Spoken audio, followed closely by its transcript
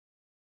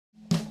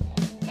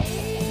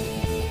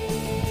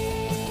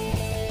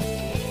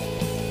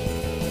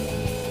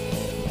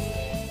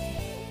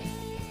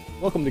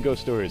Welcome to Ghost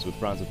Stories with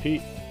Franz and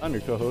Pete. I'm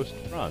your co-host,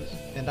 Franz.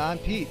 And I'm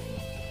Pete.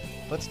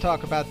 Let's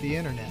talk about the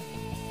internet.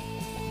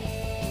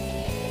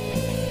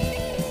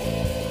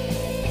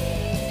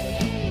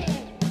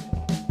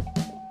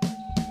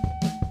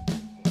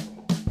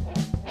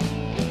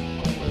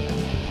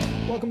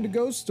 Welcome to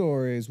Ghost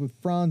Stories with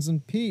Franz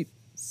and Pete,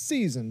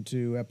 Season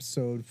 2,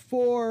 Episode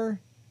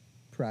 4,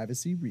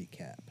 Privacy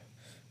Recap.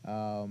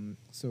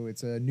 So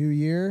it's a new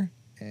year,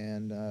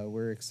 and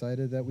we're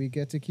excited that we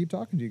get to keep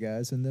talking to you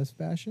guys in this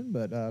fashion.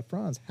 But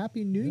Franz,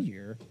 Happy New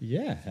Year.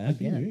 Yeah,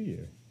 Happy New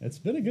Year. It's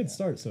been a good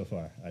start so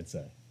far, I'd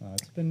say.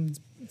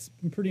 It's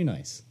been pretty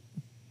nice.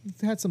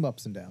 It's had some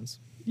ups and downs.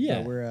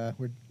 Yeah. So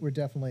we're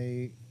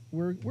definitely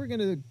we're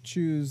gonna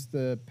choose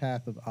the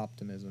path of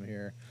optimism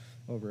here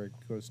over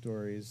at Ghost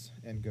Stories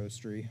and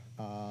Ghostry.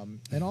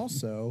 And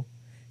also,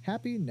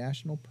 Happy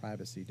National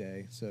Privacy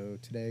Day. So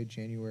today,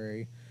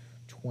 January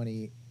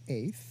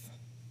 28th,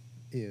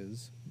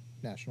 is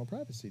National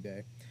Privacy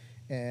Day.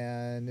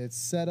 And it's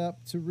set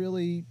up to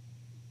really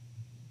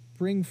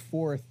bring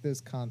forth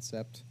this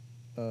concept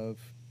of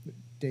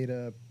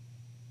data,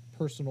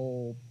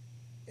 personal,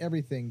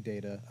 everything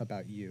data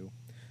about you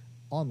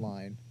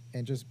online,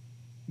 and just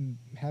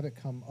have it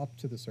come up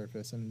to the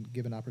surface and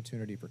give an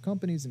opportunity for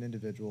companies and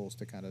individuals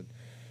to kind of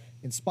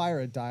inspire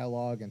a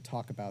dialogue and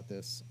talk about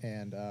this,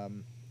 and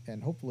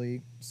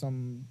hopefully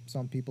some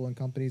people and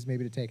companies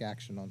maybe to take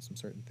action on some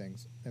certain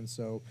things. And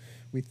so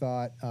we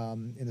thought,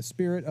 in the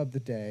spirit of the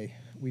day,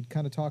 we'd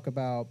kind of talk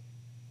about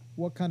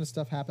what kind of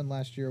stuff happened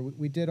last year.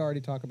 We did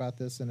already talk about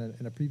this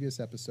in a previous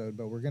episode,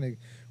 but we're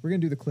gonna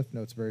do the Cliff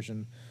Notes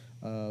version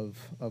of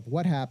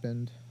what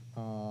happened.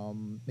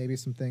 Maybe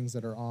some things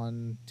that are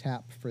on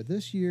tap for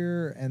this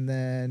year, and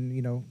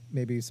then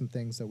maybe some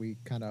things that we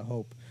kind of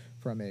hope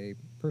from a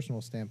personal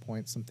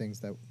standpoint, some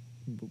things that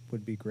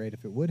would be great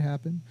if it would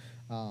happen.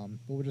 But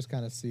we'll just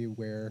kind of see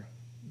where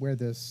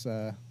this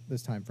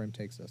time frame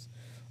takes us.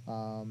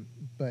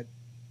 But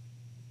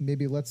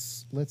maybe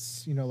let's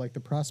like the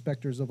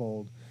prospectors of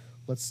old.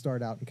 Let's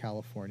start out in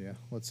California.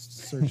 Let's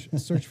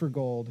search for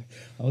gold.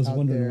 I was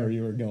wondering where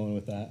you were going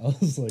with that. I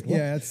was like, what?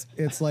 Yeah,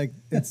 it's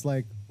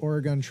like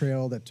Oregon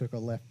Trail that took a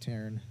left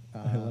turn.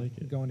 I like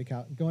it. Going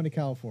to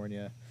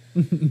California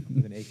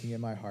with an aching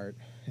in my heart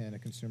and a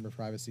Consumer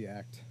Privacy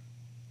Act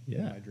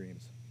in my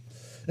dreams.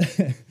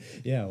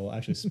 Yeah, well,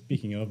 actually,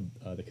 speaking of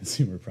the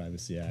Consumer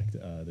Privacy Act,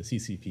 the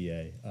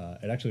CCPA,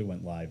 it actually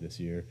went live this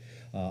year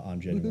on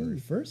January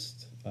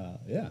 1st.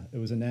 Yeah, it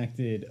was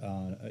enacted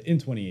in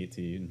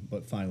 2018,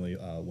 but finally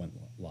went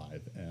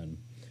live. And,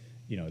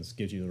 it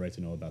gives you the right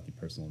to know about the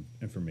personal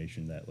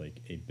information that, like,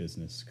 a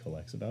business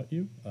collects about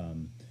you.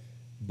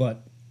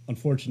 But,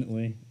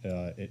 unfortunately,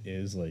 it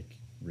is, like,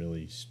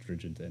 really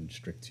stringent and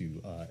strict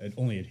to, it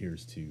only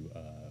adheres to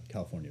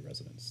California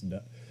residents.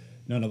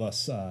 None of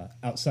us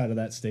outside of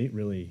that state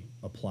really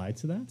apply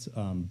to that,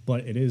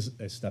 but it is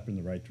a step in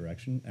the right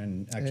direction.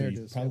 And actually,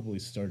 you've probably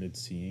started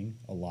seeing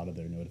a lot of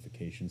their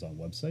notifications on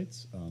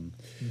websites.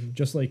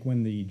 Just like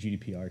when the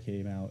GDPR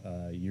came out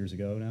years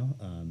ago now,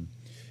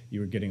 you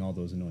were getting all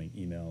those annoying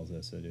emails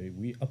that said, hey,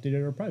 we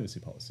updated our privacy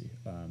policy.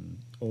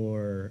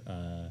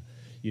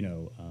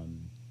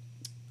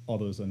 All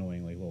those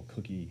annoying like little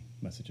cookie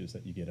messages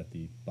that you get at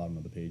the bottom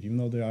of the page. Even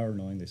though they are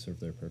annoying, they serve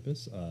their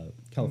purpose.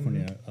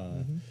 California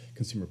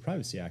Consumer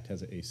Privacy Act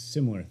has a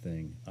similar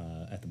thing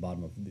at the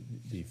bottom of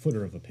the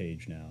footer of a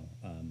page now,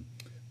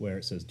 where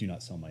it says, do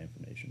not sell my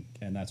information.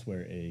 And that's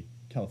where a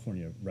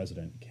California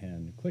resident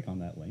can click on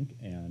that link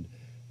and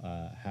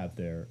have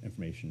their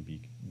information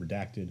be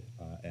redacted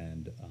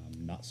and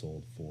not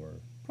sold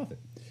for profit,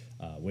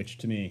 which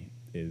to me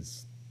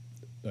is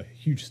a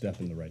huge step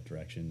in the right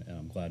direction, and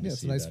I'm glad to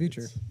see that. It's a nice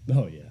feature.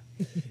 Oh yeah,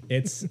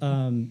 it's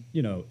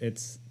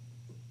it's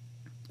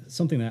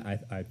something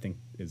that I think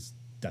is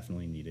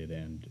definitely needed,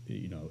 and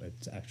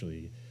it's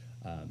actually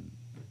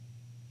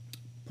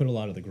put a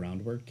lot of the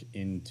groundwork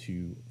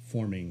into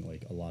forming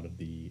like a lot of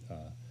the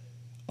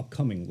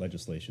upcoming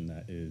legislation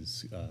that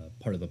is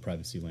part of the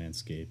privacy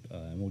landscape,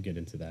 and we'll get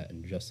into that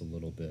in just a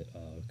little bit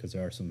because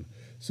there are some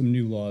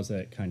new laws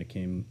that kind of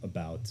came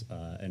about,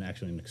 and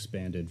actually an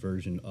expanded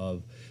version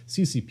of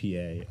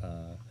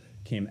CCPA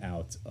came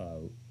out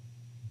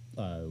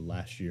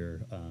last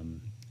year,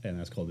 and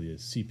that's called the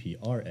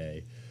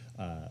CPRA,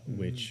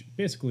 which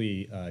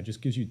basically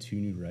just gives you two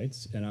new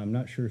rights. And I'm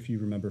not sure if you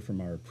remember from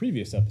our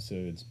previous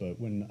episodes, but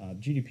when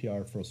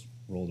GDPR first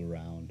rolled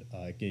around,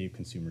 it gave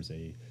consumers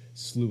a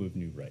slew of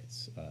new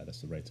rights.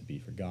 That's the right to be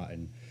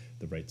forgotten,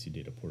 the right to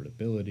data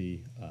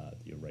portability,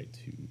 the right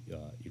to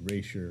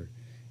erasure,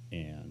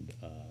 and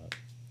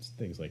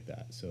things like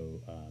that.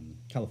 So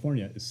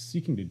California is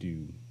seeking to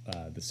do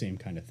the same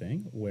kind of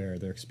thing, where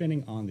they're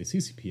expanding on the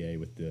CCPA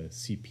with the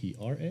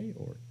CPRA,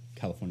 or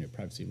California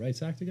Privacy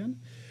Rights Act again.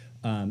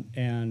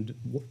 And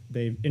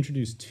they've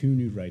introduced two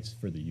new rights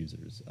for the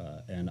users.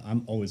 And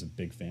I'm always a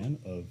big fan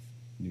of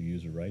new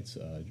user rights.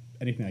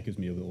 Anything that gives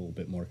me a little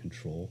bit more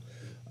control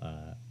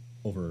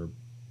over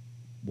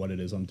what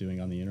it is I'm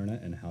doing on the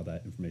internet and how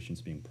that information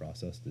is being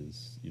processed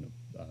is,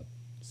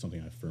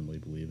 something I firmly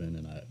believe in.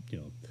 And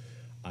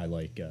I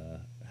like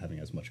having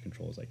as much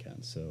control as I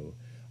can. So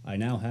I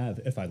now have,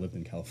 if I lived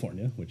in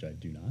California, which I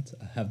do not,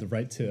 I have the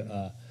right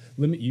to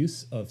limit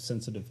use of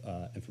sensitive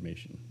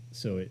information.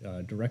 So it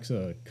directs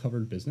a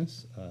covered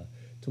business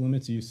to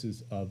limit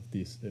uses of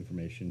this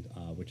information,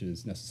 which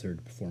is necessary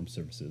to perform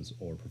services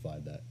or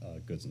provide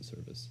that goods and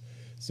service.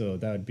 So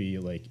that would be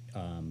like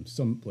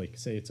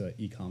say it's an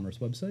e-commerce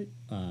website,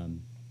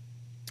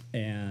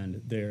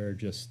 and they're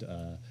just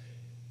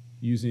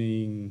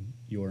using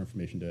your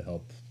information to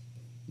help,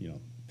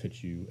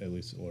 pitch you, at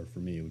least, or for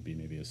me, it would be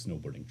maybe a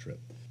snowboarding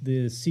trip.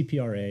 The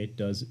CPRA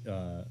does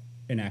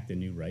enact a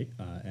new right,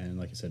 and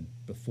like I said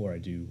before, I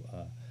do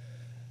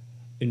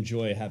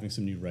enjoy having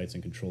some new rights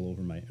and control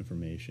over my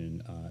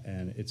information,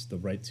 and it's the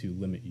right to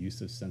limit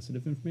use of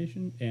sensitive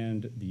information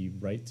and the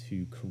right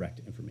to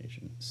correct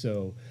information.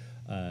 So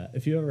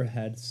if you ever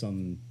had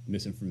some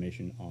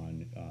misinformation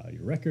on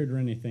your record or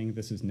anything,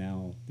 this is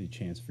now the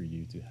chance for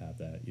you to have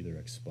that either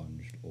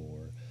expunged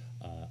or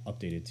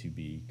updated to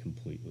be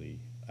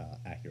completely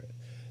accurate.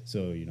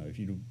 So, if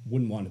you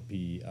wouldn't want to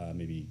be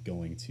maybe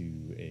going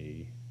to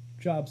a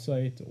job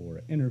site or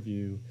an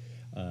interview,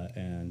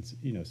 and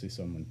say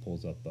someone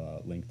pulls up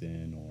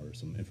LinkedIn or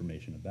some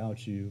information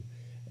about you,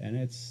 and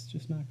it's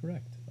just not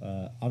correct.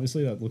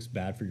 Obviously, that looks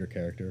bad for your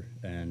character,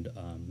 and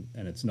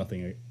it's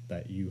nothing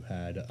that you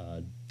had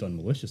done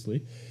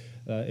maliciously.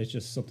 It's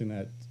just something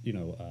that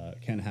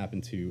can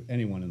happen to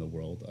anyone in the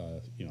world.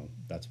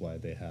 That's why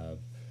they have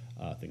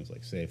things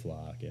like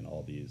SafeLock and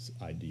all these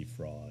ID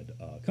fraud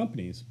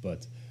companies.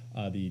 But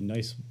the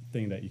nice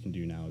thing that you can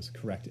do now is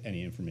correct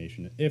any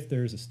information if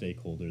there's a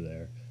stakeholder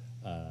there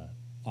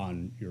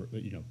on your,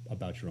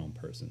 about your own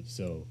person.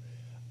 So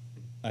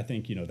I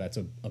think, that's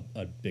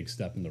a big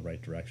step in the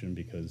right direction,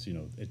 because,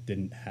 it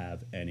didn't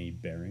have any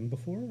bearing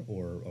before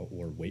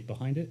or weight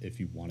behind it. If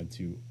you wanted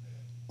to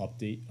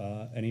update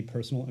any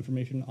personal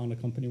information on a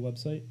company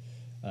website,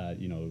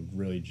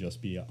 really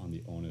just be on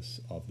the onus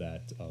of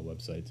that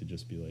website to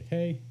just be like,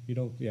 hey,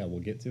 we'll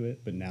get to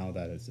it. But now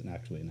that it's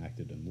actually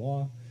enacted in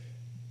law,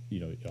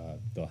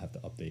 they'll have to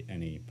update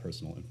any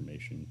personal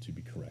information to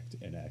be correct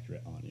and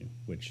accurate on you,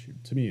 which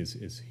to me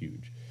is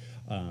huge.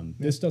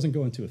 This doesn't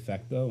go into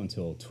effect, though,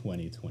 until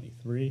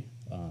 2023.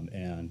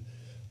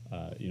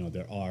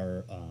 There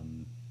are...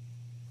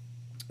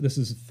 this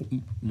is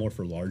more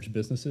for large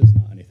businesses,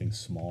 not anything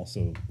small.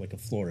 So like a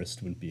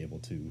florist wouldn't be able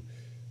to,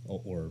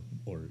 or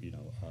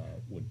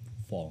would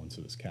fall into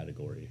this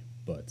category.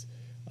 But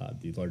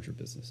the larger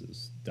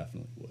businesses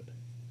definitely would.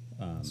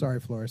 Sorry,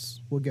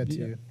 florists. We'll get to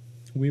you.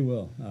 We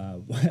will.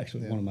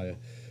 Actually, one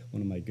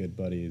of my good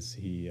buddies,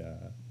 he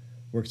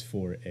works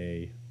for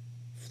a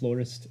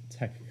florist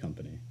tech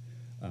company.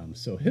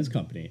 So his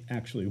company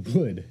actually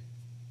would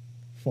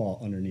fall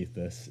underneath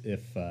this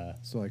if.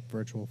 So like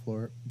virtual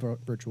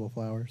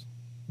flowers.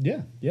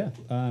 Yeah.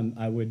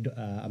 I would.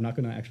 I'm not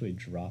going to actually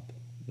drop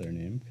their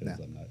name because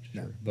I'm not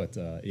sure. No. But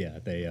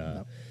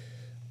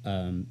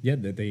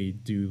they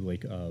do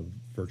like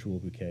virtual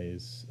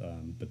bouquets,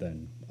 but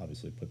then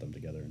obviously put them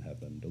together and have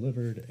them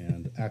delivered,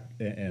 and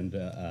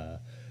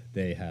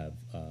they have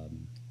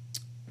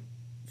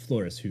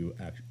florists who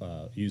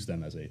use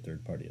them as a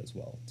third party as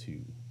well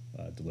to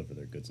deliver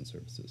their goods and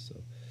services.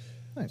 So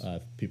nice.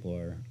 If people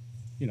are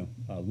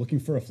looking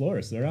for a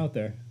florist, they're out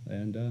there,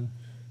 and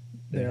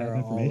they have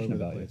information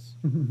about you.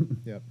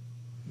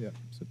 Yep.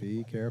 So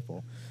be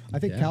careful. I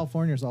think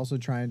California is also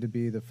trying to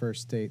be the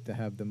first state to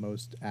have the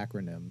most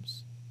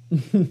acronyms.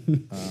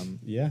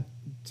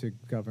 To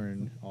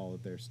govern all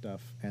of their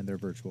stuff and their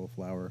virtual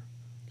flower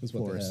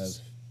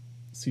florists.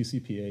 They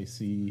have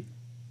CCPA,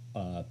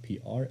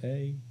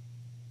 CPRA,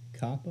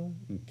 CAPA,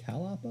 and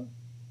CALAPA,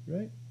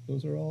 right?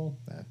 Those are all.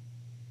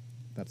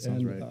 That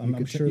sounds right.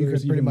 I'm sure you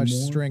there's could pretty even much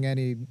more. string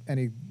any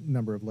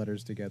number of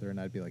letters together, and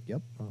I'd be like,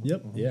 "Yep,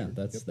 Yep. Yeah. sure.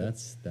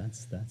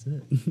 That's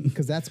it.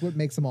 Because that's what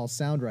makes them all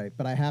sound right.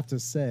 But I have to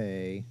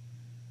say,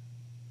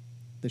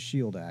 the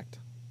SHIELD Act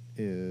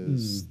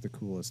is the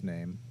coolest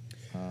name,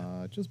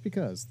 just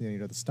because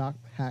the Stop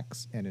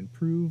Hacks and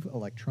Improve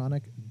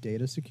Electronic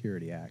Data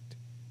Security Act.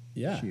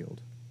 Yeah.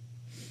 SHIELD.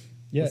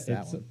 Yeah, What's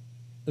that one?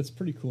 It's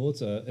pretty cool.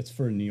 It's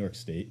for New York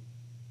State,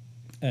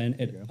 and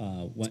it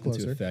went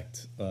into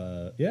effect.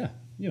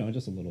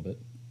 Just a little bit.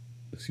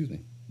 Excuse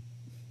me.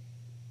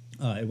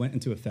 It went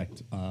into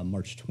effect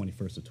March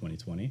 21st of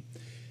 2020,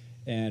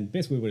 and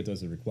basically what it does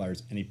is it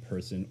requires any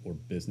person or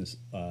business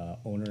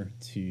owner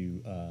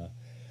to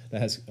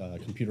that has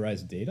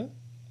computerized data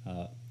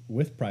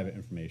with private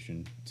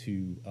information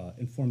to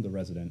inform the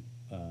resident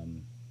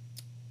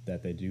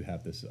that they do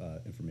have this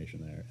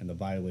information there, and the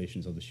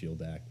violations of the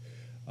SHIELD Act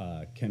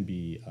can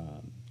be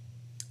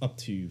up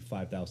to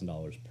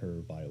 $5,000 per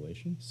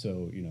violation.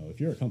 So, if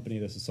you're a company,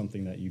 this is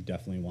something that you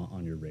definitely want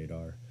on your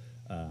radar.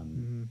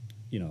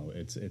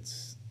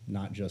 It's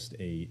not just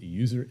a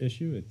user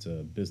issue; it's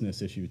a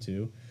business issue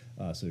too.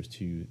 So there's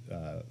two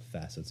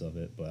facets of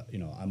it. But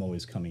I'm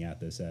always coming at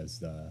this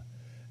as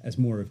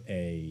more of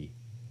a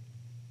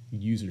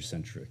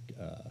user-centric,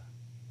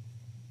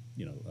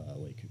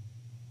 like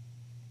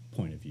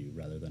point of view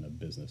rather than a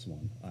business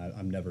one.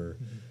 I'm never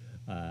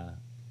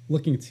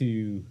looking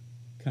to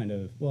kind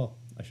of, well,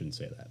 I shouldn't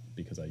say that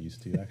because I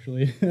used to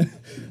actually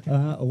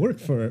work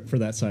for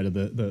that side of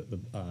the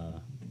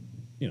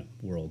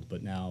world,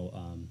 but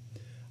now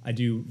I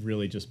do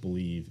really just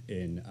believe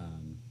in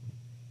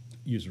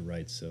user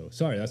rights. So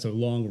sorry, that's a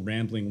long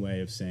rambling way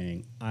of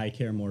saying I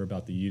care more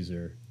about the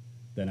user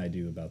than I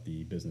do about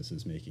the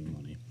businesses making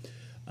money.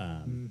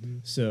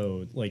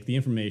 So like the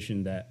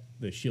information that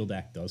the SHIELD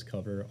Act does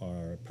cover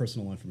are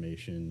personal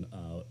information,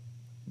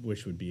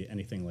 which would be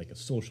anything like a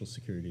social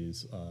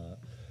security's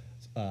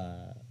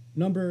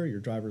number, your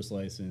driver's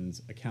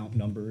license, account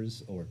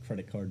numbers or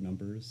credit card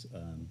numbers,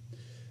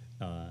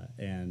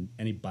 and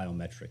any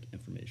biometric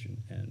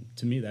information. And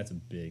to me, that's a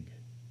big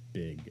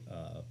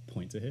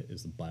point to hit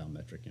is the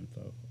biometric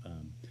info.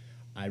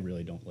 I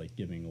really don't like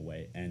giving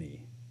away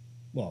any.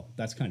 Well,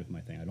 that's kind of my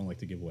thing. I don't like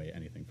to give away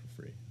anything for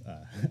free,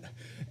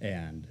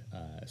 and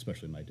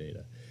especially my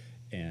data.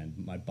 And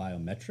my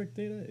biometric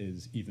data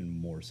is even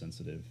more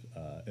sensitive,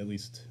 at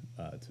least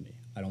to me.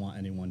 I don't want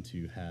anyone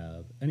to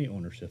have any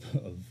ownership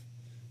of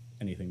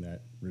anything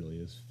that really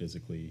is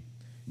physically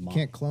mine.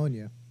 Can't clone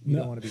you. You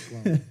don't want to be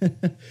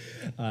cloned.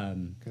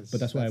 But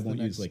that's why I won't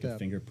use like step. a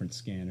fingerprint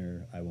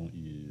scanner. I won't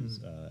use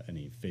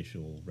any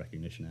facial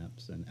recognition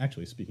apps. And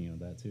actually, speaking of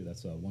that too,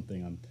 that's one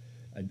thing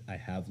I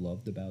have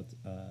loved about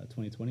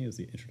 2020 is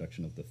the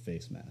introduction of the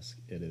face mask.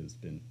 It has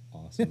been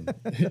awesome.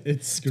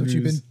 It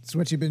screws. It's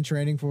what you've been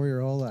training for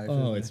your whole life.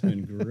 Oh, it's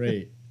been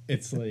great.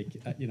 It's like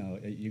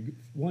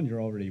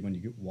you're already when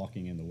you get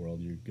walking in the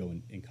world, you go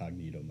in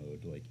incognito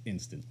mode like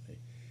instantly.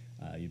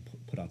 You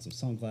put on some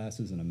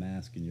sunglasses and a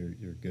mask, and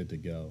you're good to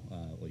go.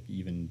 Like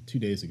even 2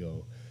 days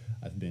ago,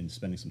 I've been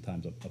spending some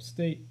time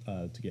upstate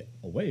to get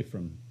away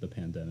from the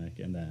pandemic,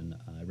 and then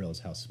I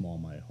realized how small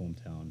my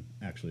hometown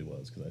actually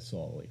was because I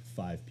saw like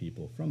 5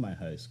 people from my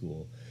high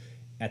school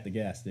at the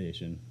gas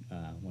station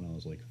when I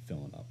was like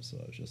filling up. So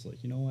I was just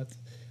like, you know what,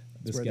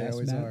 this gas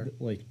mask,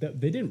 like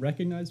they didn't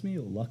recognize me,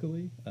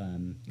 luckily,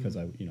 because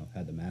I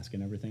had the mask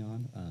and everything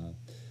on,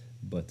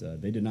 but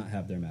they did not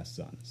have their masks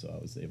on, so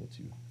I was able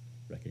to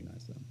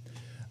recognize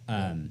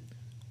them.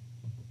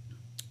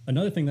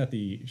 Another thing that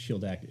the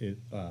SHIELD Act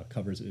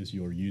covers is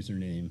your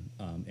username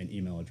and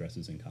email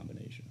addresses in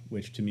combination,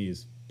 which to me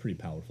is pretty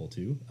powerful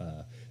too,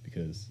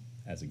 because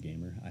as a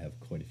gamer, I have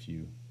quite a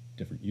few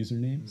different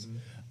usernames.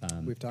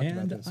 We've talked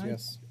about this,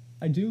 yes.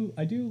 I do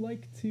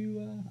like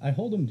to, I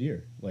hold them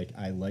dear. Like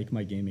I like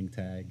my gaming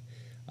tag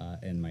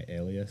and my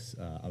alias,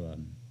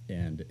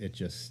 and it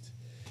just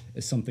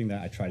is something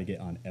that I try to get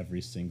on every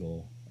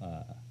single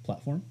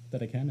platform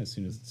that I can as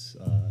soon as it's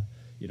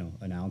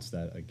announced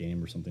that a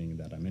game or something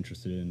that I'm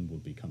interested in will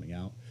be coming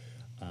out.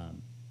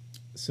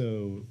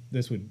 So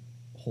this would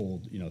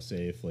hold,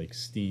 say if like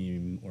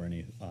Steam or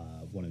any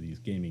one of these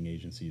gaming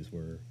agencies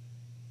were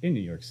in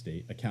New York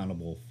State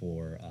accountable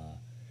for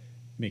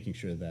making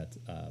sure that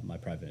my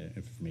private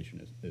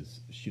information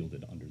is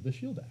shielded under the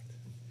SHIELD Act.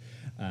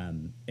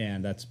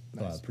 And that's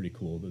nice. Pretty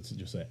cool. That's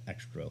just an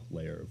extra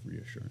layer of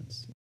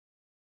reassurance.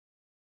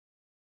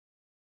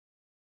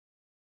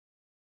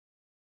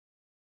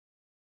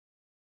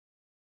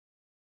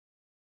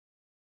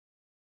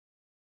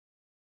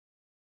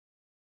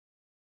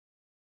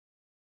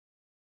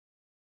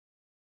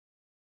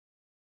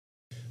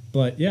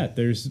 But yeah,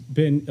 there's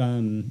been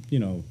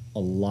a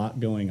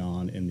lot going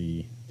on in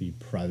the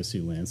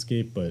privacy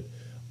landscape, but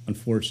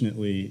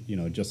unfortunately,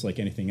 just like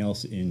anything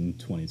else in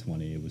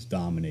 2020, it was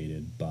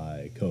dominated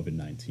by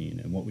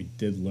COVID-19. And what we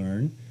did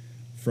learn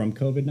from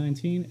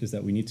COVID-19 is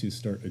that we need to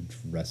start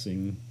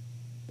addressing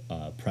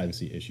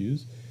privacy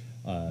issues,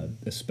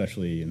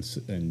 especially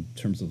in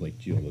terms of like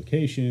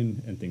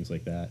geolocation and things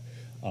like that,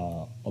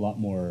 a lot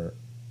more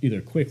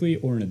either quickly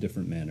or in a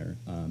different manner.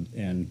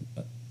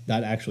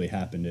 That actually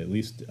happened, at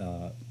least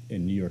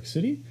in New York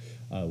City,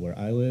 where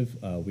I live.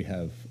 We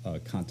have a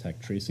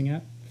contact tracing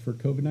app for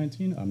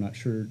COVID-19. I'm not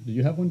sure. Do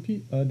you have one,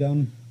 Pete,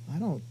 down? I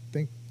don't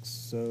think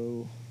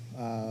so.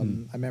 I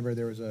remember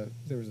there was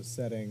a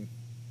setting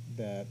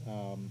that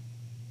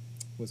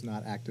was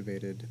not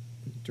activated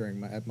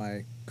at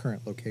my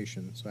current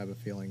location, so I have a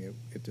feeling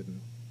it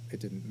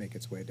didn't make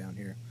its way down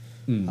here.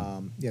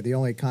 The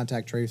only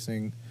contact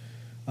tracing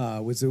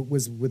was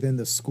within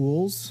the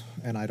schools,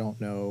 and I don't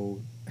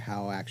know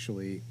how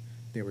actually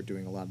they were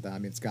doing a lot of that. I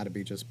mean, it's got to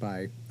be just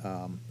by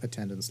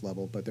attendance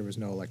level, but there was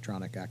no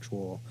electronic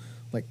actual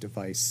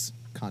device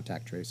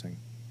contact tracing.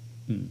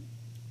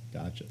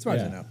 Gotcha. As far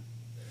as I know.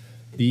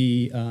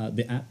 The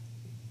app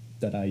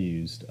that I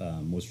used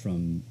was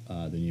from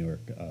the New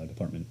York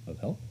Department of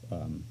Health,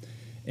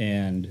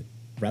 and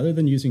rather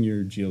than using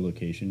your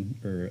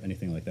geolocation or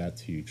anything like that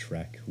to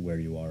track where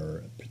you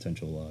are,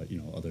 potential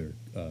other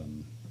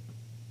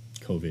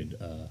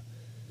COVID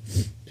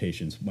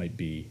patients might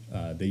be,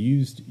 they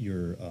used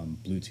your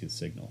Bluetooth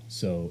signal.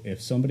 So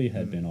if somebody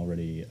had been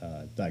already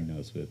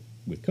diagnosed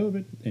with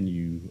COVID and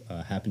you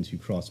happened to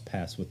cross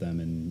paths with them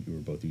and you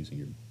were both using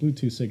your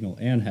Bluetooth signal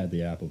and had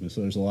the app open,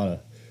 so there's a lot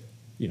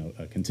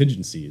of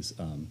contingencies.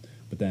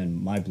 But then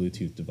my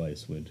Bluetooth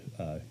device would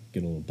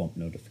get a little bump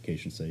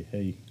notification say,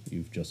 hey,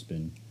 you've just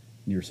been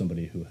near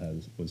somebody who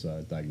was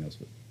diagnosed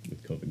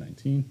with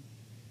COVID-19,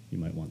 you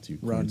might want to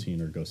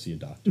quarantine or go see a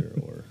doctor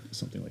or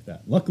something like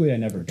that. Luckily, I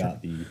never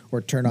got the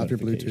turn off your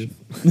Bluetooth.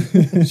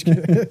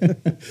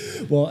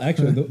 Well,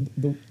 actually,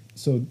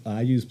 so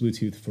I use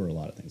Bluetooth for a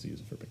lot of things. I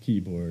use it for my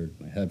keyboard,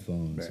 my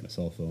headphones, my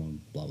cell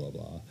phone, blah blah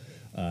blah.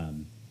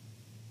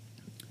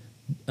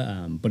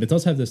 But it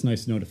does have this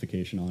nice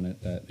notification on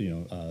it that,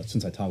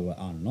 since I toggle it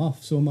on and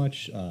off so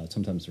much,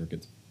 sometimes I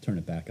forget to turn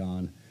it back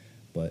on.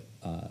 But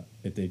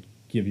they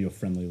give you a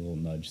friendly little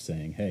nudge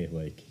saying, hey,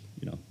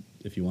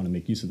 if you want to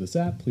make use of this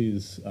app,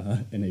 please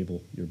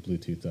enable your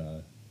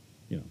Bluetooth,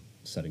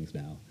 settings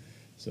now.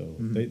 So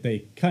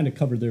they kind of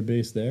covered their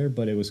base there,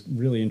 but it was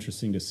really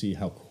interesting to see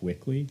how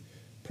quickly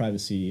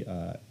privacy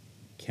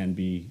can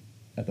be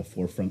at the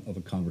forefront of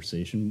a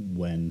conversation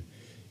when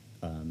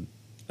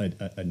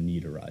a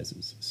need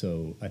arises.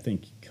 So I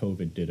think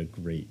COVID did a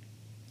great,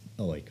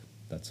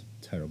 that's a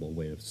terrible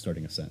way of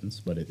starting a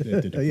sentence, but it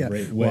did a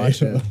great way.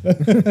 Watch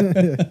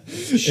it.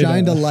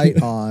 Shined a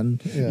light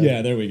on.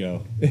 Yeah, there we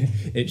go.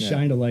 It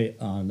shined a light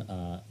on,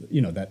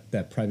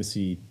 that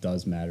privacy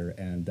does matter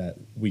and that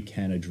we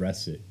can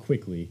address it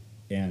quickly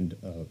and,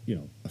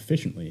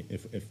 efficiently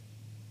if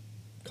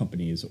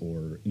companies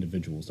or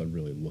individuals are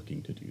really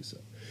looking to do so.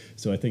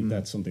 So I think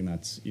that's something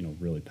that's,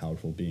 really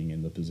powerful, being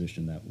in the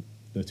position that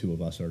the two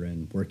of us are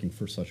in, working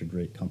for such a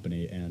great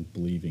company and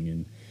believing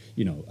in,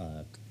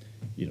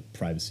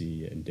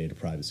 privacy and data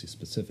privacy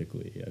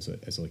specifically as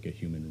a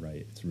human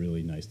right. It's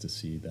really nice to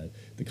see that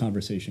the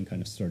conversation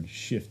kind of started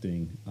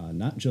shifting,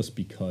 not just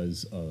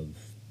because of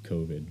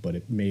COVID, but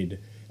it made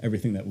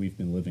everything that we've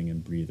been living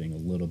and breathing a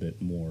little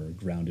bit more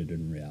grounded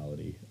in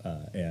reality,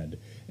 and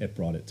it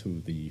brought it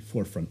to the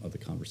forefront of the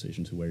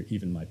conversation to where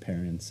even my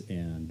parents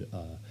and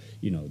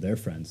their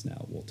friends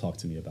now will talk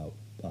to me about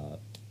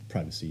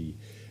privacy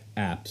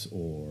apps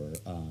or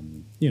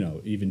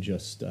even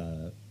just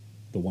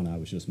the one I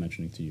was just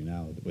mentioning to you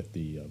now with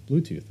the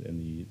Bluetooth and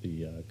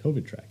the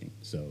COVID tracking.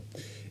 So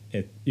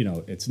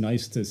it's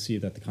nice to see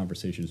that the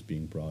conversation is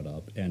being brought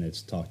up and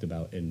it's talked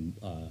about in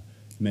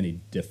many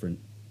different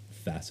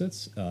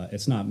facets.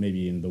 It's not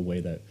maybe in the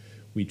way that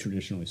we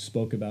traditionally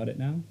spoke about it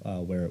now,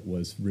 where it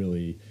was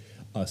really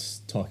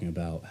us talking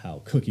about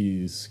how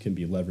cookies can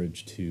be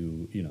leveraged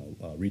to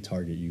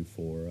retarget you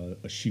for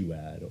a shoe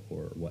ad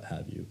or what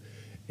have you.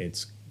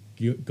 It's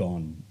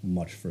gone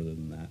much further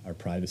than that. Our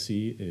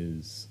privacy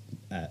is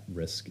at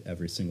risk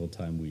every single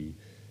time we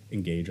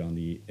engage on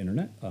the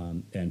internet,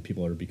 and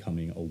people are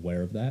becoming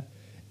aware of that.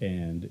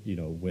 And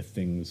with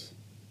things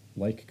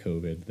like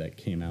COVID that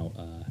came out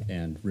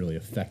and really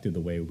affected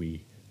the way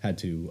we had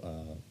to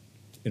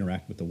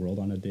interact with the world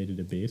on a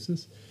day-to-day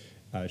basis,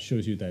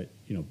 shows you that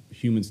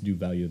humans do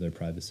value their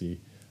privacy,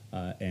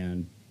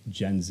 and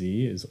Gen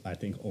Z is, I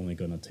think, only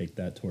going to take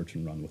that torch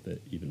and run with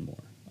it even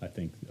more. I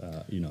think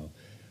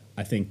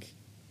I think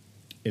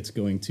it's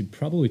going to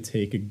probably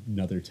take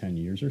another 10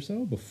 years or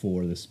so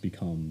before this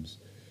becomes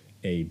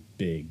a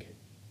big,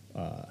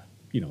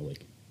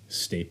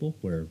 staple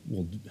where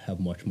we'll have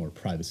much more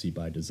privacy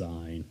by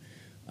design,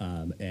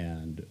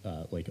 and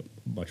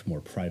much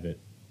more private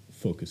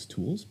focused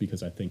tools,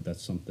 because I think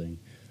that's something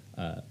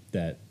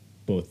that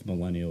both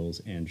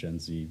millennials and Gen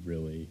Z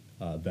really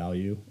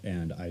value,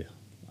 and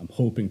I'm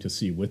hoping to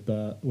see with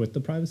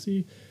the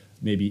privacy,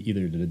 maybe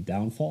either the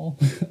downfall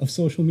of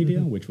social media,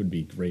 which would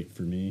be great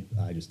for me.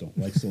 I just don't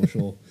like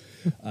social.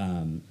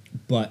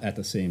 But at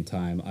the same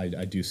time,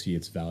 I do see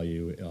its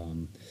value.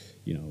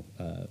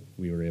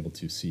 We were able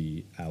to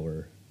see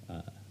our,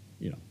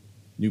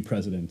 new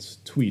president's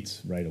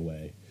tweets right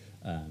away,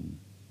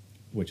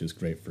 which is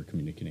great for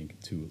communicating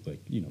to,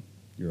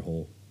 your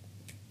whole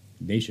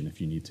nation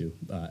if you need to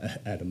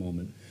at a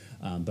moment.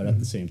 But at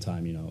the same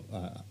time,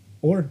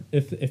 or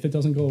if it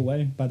doesn't go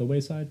away by the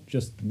wayside,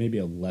 just maybe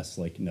a less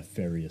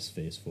nefarious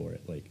face for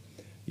it.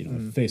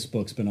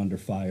 Facebook's been under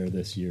fire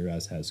this year,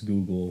 as has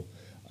Google,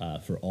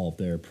 for all of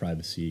their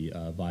privacy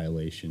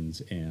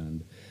violations,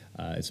 and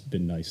it's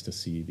been nice to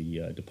see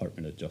the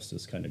Department of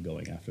Justice kind of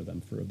going after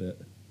them for a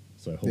bit.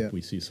 So I hope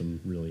we see some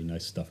really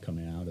nice stuff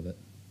coming out of it.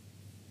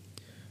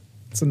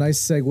 It's a nice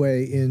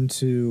segue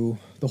into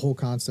the whole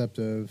concept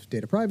of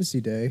Data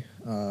Privacy Day.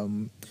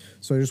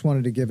 So I just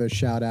wanted to give a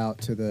shout out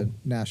to the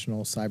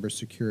National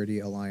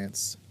Cybersecurity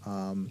Alliance,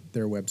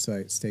 their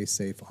website,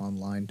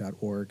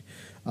 staysafeonline.org.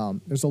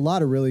 There's a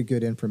lot of really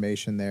good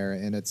information there,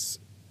 and it's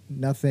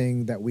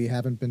nothing that we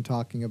haven't been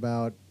talking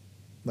about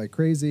like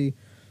crazy.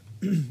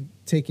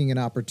 Taking an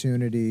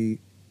opportunity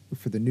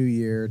for the new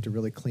year to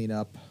really clean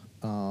up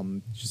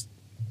just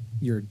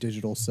your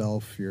digital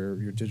self,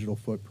 your digital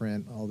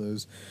footprint, all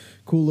those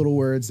cool little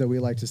words that we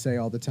like to say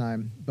all the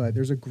time. But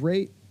there's a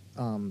great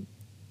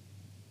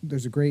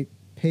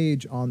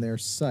page on their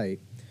site.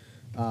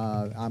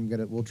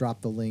 We'll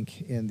drop the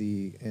link in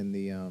the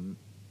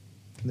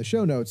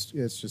show notes.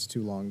 It's just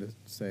too long to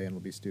say and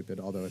it'll be stupid.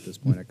 Although at this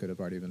point I could have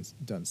already been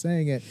done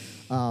saying it.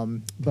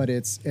 But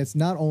it's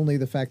not only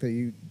the fact that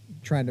you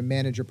trying to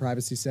manage your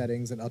privacy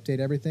settings and update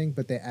everything,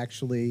 but they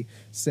actually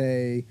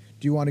say,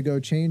 do you want to go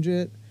change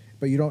it?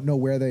 but you don't know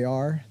where they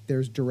are,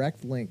 there's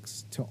direct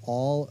links to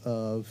all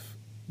of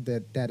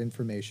that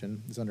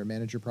information. Is under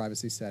manager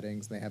privacy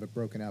settings. They have it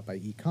broken out by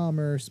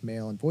e-commerce,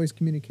 mail and voice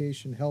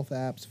communication, health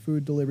apps,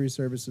 food delivery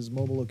services,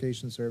 mobile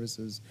location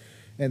services,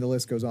 and the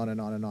list goes on and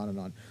on and on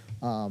and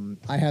on.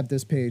 I have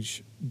this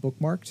page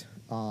bookmarked,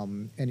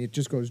 and it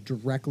just goes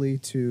directly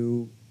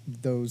to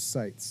those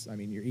sites. I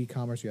mean, your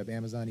e-commerce, you have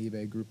Amazon,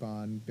 eBay,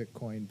 Groupon,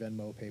 Bitcoin,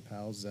 Venmo,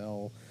 PayPal,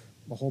 Zelle,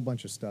 a whole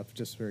bunch of stuff,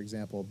 just for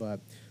example, but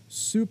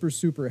super,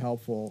 super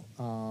helpful.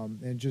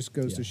 And just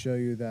goes to show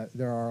you that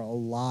there are a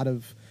lot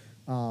of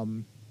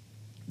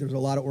there's a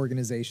lot of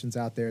organizations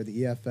out there.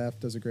 The EFF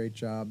does a great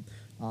job.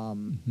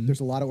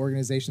 There's a lot of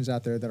organizations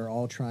out there that are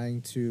all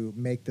trying to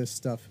make this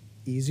stuff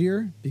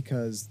easier,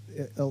 because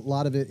a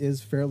lot of it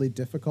is fairly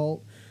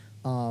difficult.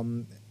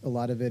 A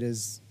lot of it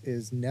is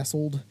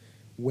nestled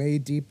way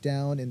deep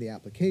down in the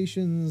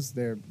applications.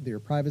 Their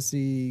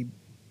privacy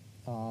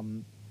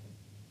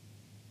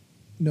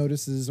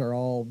notices are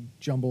all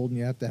jumbled, and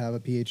you have to have a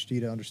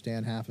PhD to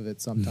understand half of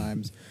it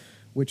sometimes.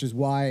 Which is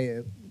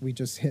why we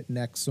just hit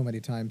next so many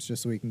times,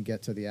 just so we can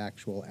get to the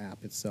actual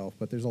app itself.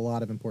 But there's a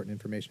lot of important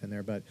information in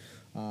there. But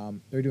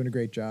they're doing a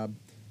great job.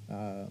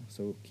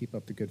 So keep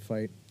up the good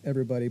fight,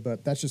 everybody.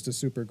 But that's just a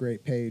super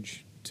great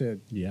page to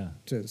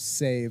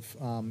save,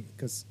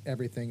 because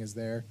everything is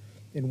there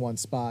in one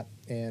spot.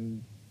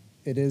 And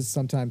it is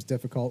sometimes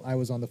difficult. I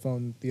was on the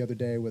phone the other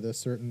day with a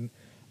certain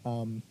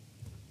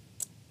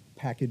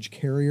package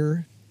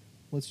carrier,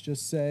 let's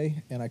just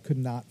say, and I could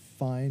not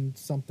find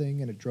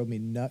something, and it drove me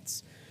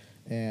nuts,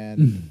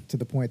 and to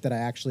the point that I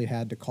actually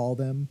had to call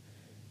them,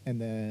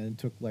 and then it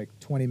took like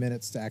 20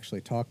 minutes to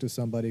actually talk to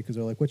somebody, because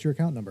they're like, what's your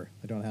account number?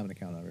 I don't have an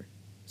account number.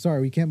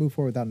 Sorry, we can't move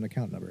forward without an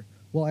account number.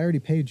 Well, I already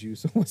paid you,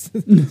 so what's the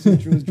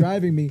it was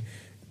driving me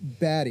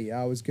batty.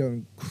 I was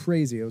going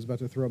crazy. I was about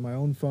to throw my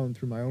own phone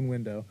through my own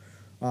window.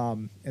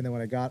 And then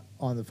when I got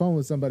on the phone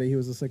with somebody, he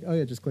was just like, oh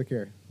yeah, just click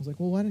here. I was like,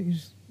 well,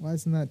 why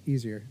isn't that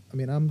easier? I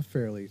mean, I'm a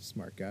fairly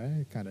smart guy.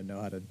 I kind of know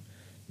how to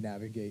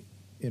navigate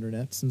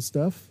internets and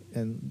stuff.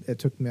 And it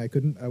took me,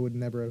 I would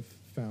never have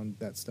found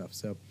that stuff.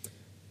 So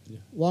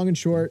long and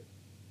short,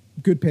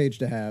 good page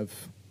to have.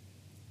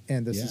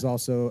 And this is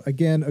also,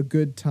 again, a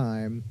good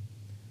time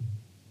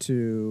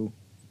to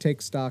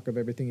take stock of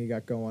everything you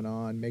got going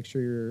on. Make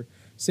sure you're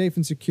safe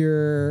and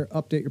secure,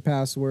 update your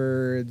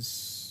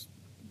passwords.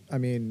 I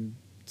mean,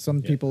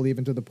 some people,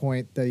 even to the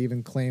point that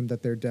even claimed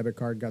that their debit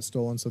card got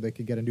stolen so they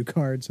could get a new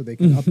card so they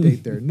can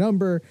update their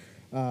number.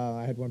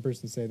 I had one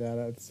person say that.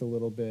 It's a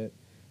little bit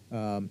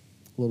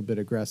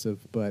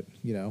aggressive, but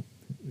you know,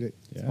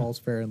 all's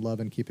fair in love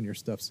and keeping your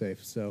stuff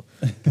safe. So,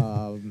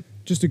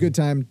 just a good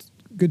time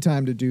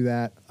to do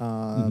that.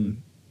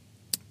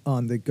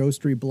 On the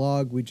Ghostery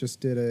blog, we just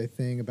did a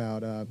thing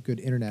about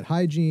good internet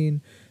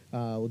hygiene.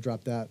 We'll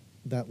drop that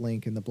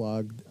link in the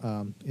blog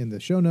in the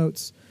show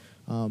notes.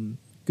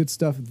 Good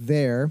stuff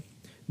there.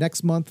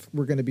 Next month,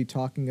 we're going to be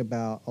talking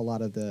about a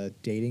lot of the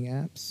dating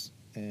apps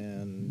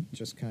and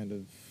just kind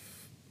of,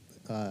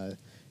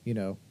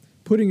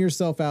 putting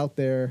yourself out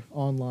there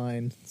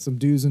online, some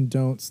do's and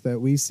don'ts that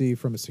we see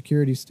from a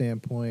security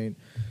standpoint,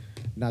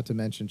 not to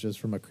mention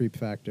just from a creep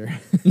factor,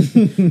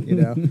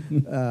 and,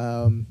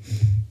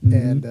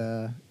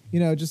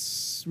 we're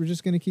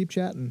just going to keep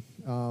chatting.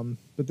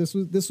 But this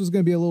was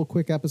going to be a little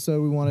quick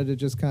episode. We wanted to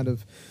just kind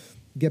of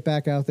get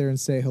back out there and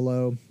say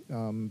hello.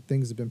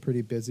 Things have been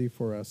pretty busy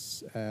for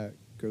us at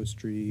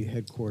Ghostery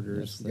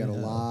headquarters. Yes, we got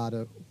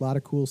a lot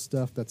of cool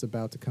stuff that's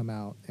about to come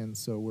out, and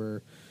so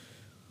we're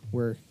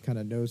kind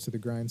of nose to the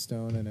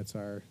grindstone, and it's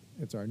our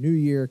New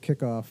Year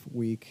kickoff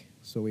week.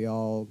 So we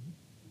all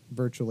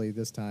virtually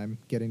this time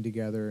getting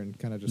together and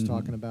kind of just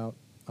talking about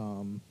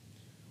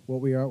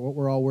what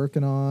we're all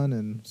working on,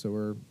 and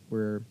so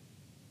we're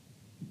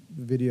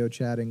video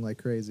chatting like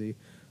crazy.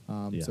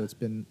 So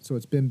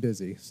it's been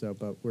busy. So,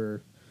 but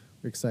we're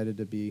excited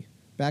to be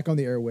back on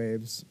the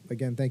airwaves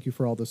again. Thank you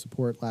for all the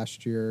support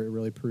last year. It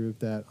really proved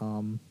that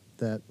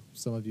that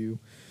some of you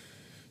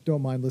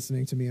don't mind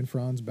listening to me and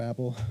Franz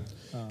babble.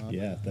 Thank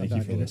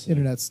you for listening.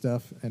 Internet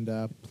stuff,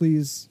 and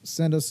please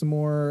send us some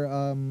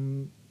more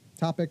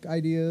topic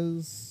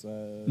ideas.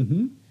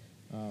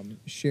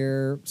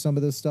 Share some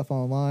of this stuff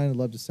online. I'd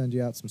love to send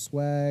you out some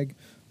swag.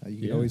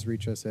 You can always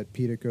reach us at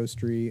Pete at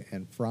Ghostery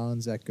and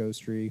Franz at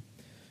Ghostery.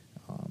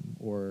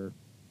 Or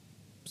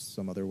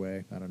some other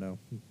way. I don't know.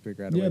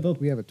 Figure out a way.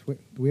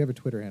 We have a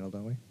Twitter handle,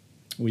 don't we?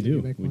 We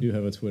do. We do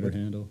have a Twitter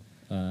handle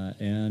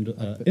and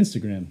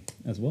Instagram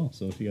as well.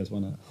 So if you guys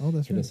want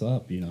to hit us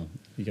up, you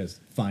guys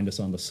find us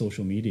on the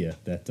social media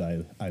that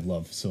I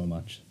love so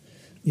much.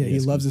 Yeah, he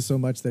loves it so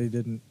much that he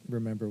didn't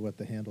remember what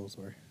the handles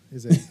were.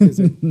 Is it?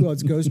 Well,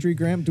 it's Ghostery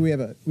Graham. Do we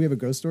have a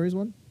Ghost Stories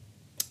one?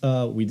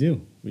 We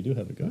do. We do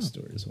have a Ghost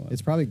Stories one.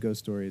 It's probably Ghost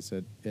Stories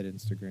at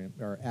Instagram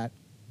or at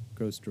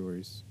Ghost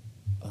Stories.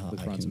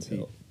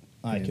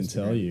 I can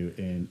tell you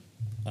in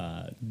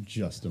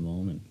just a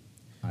moment.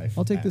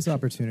 I'll take this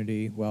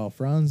opportunity while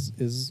Franz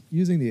is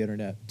using the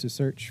internet to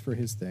search for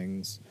his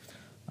things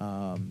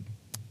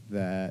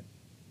that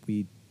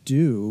we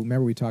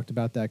remember we talked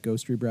about that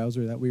Ghostery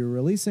browser that we were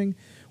releasing.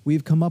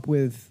 We've come up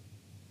with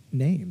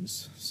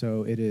names.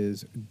 So it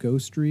is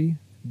Ghostery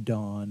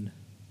Dawn.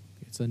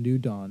 It's a new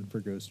dawn for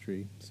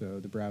Ghostery. So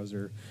the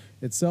browser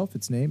itself,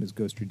 its name is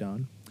Ghostery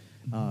Dawn.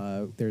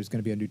 There's going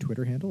to be a new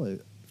Twitter handle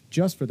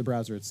just for the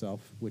browser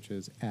itself, which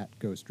is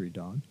 @Ghostery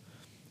Dawn.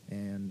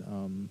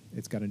 And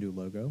it's got a new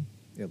logo.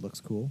 It looks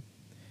cool.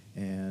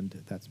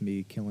 And that's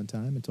me killing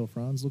time until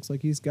Franz looks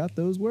like he's got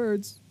those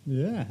words.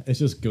 Yeah, it's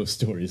just Ghost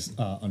Stories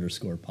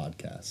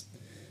 _podcast.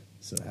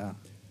 So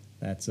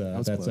that's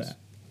close.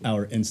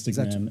 Our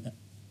Instagram.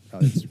 Oh,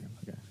 Instagram.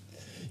 Okay.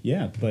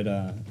 Yeah, but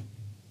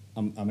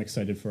I'm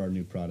excited for our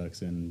new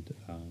products, and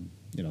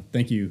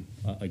thank you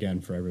again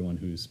for everyone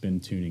who's been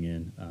tuning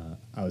in.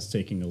 I was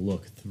taking a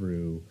look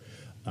through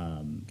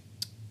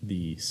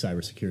the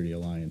Cybersecurity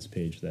Alliance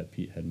page that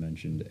Pete had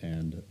mentioned,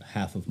 and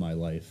half of my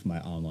life,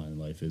 my online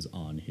life, is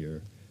on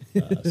here.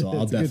 So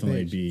I'll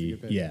definitely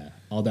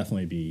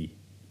be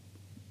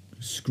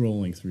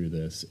scrolling through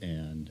this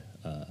and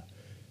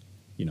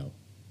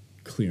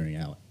clearing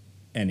out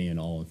any and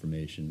all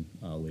information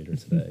later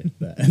today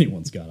that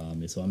anyone's got on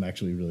me. So I'm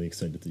actually really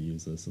excited to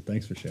use this. So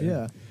thanks for sharing.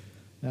 Yeah,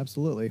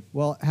 absolutely.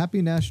 Well,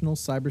 happy National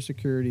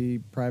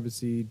Cybersecurity,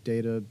 Privacy,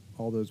 Data,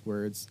 all those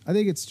words. I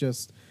think it's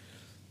just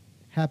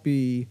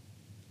happy.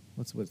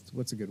 What's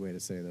a good way to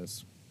say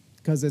this?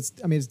 Because it's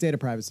Data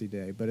Privacy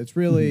Day, but it's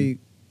really,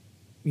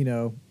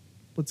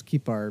 let's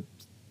keep our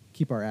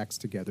acts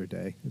together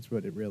day. It's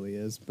what it really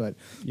is. But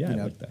yeah, I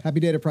like that.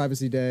 Happy Data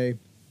Privacy Day.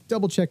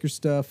 Double check your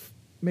stuff.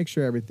 Make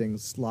sure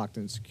everything's locked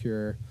and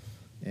secure,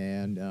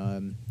 and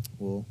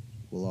we'll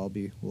all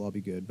be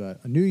good. But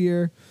a new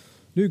year,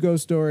 new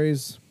ghost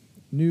stories,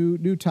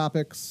 new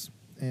topics,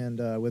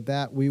 and with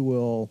that we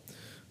will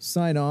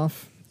sign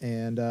off.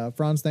 And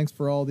Franz, thanks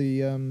for all the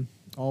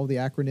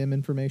acronym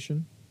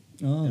information.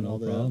 Oh, and no all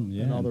the, problem.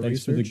 Yeah, and all the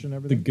thanks research for and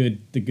everything.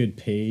 the good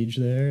page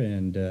there,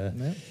 and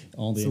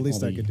all the it's the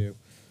least all I could do.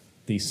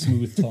 The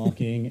smooth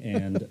talking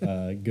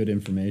and good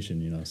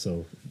information.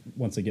 So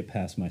once I get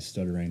past my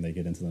stuttering, they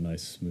get into the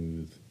nice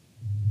smooth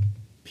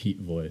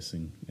Pete voice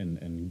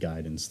and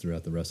guidance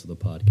throughout the rest of the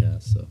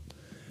podcast. So,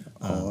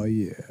 oh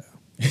yeah.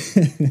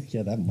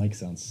 Yeah, that mic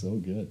sounds so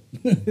good.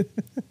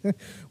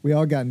 We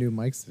all got new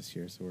mics this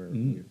year, so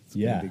it's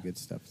gonna be good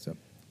stuff. So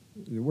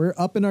we're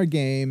up in our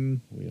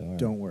game. We are.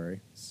 Don't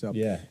worry. So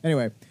yeah.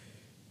 Anyway,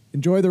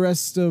 enjoy the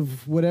rest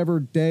of whatever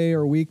day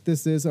or week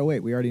this is. Oh wait,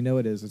 we already know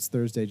it is. It's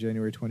Thursday,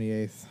 January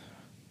 28th.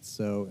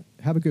 So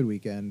have a good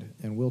weekend,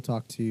 and we'll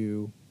talk to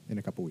you in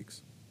a couple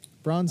weeks.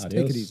 Franz,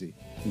 Adios. take it easy.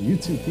 You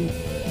too,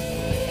 Pete.